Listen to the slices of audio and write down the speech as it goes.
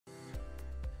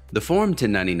The Form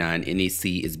 1099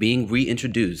 NEC is being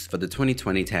reintroduced for the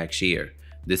 2020 tax year.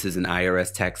 This is an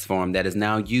IRS tax form that is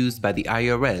now used by the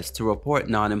IRS to report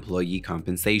non-employee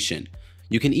compensation.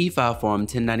 You can e-file Form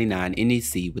 1099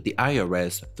 NEC with the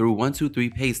IRS through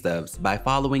 123PayStubs by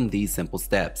following these simple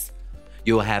steps.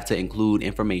 You'll have to include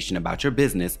information about your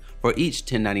business for each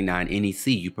 1099 NEC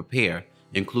you prepare,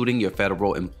 including your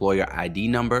federal employer ID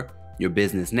number, your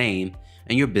business name,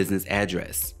 and your business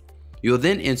address. You'll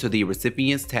then enter the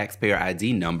recipient's taxpayer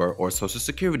ID number or Social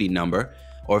Security number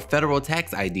or federal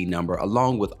tax ID number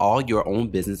along with all your own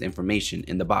business information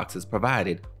in the boxes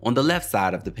provided on the left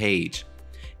side of the page.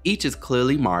 Each is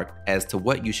clearly marked as to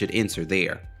what you should enter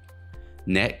there.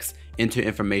 Next, enter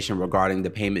information regarding the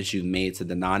payments you've made to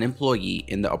the non-employee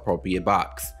in the appropriate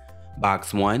box.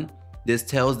 Box 1. This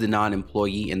tells the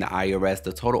non-employee and the IRS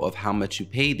the total of how much you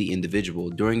paid the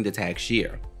individual during the tax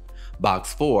year.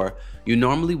 Box 4. You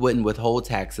normally wouldn't withhold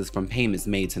taxes from payments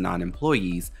made to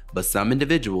non-employees, but some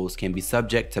individuals can be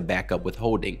subject to backup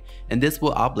withholding, and this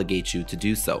will obligate you to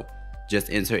do so.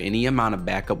 Just enter any amount of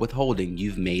backup withholding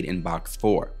you've made in Box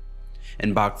 4.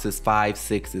 In Boxes 5,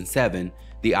 6, and 7,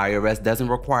 the IRS doesn't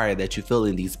require that you fill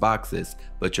in these boxes,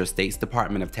 but your state's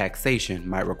Department of Taxation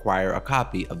might require a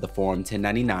copy of the Form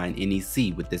 1099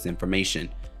 NEC with this information.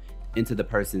 Enter the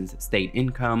person's state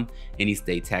income, any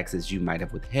state taxes you might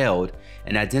have withheld,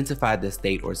 and identify the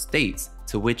state or states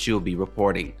to which you'll be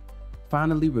reporting.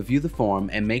 Finally, review the form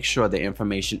and make sure the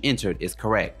information entered is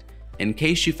correct. In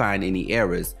case you find any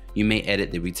errors, you may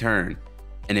edit the return.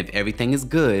 And if everything is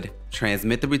good,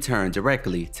 transmit the return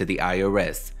directly to the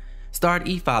IRS. Start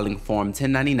e-filing Form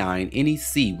 1099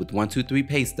 NEC with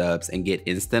 123PayStubs and get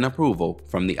instant approval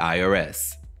from the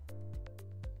IRS.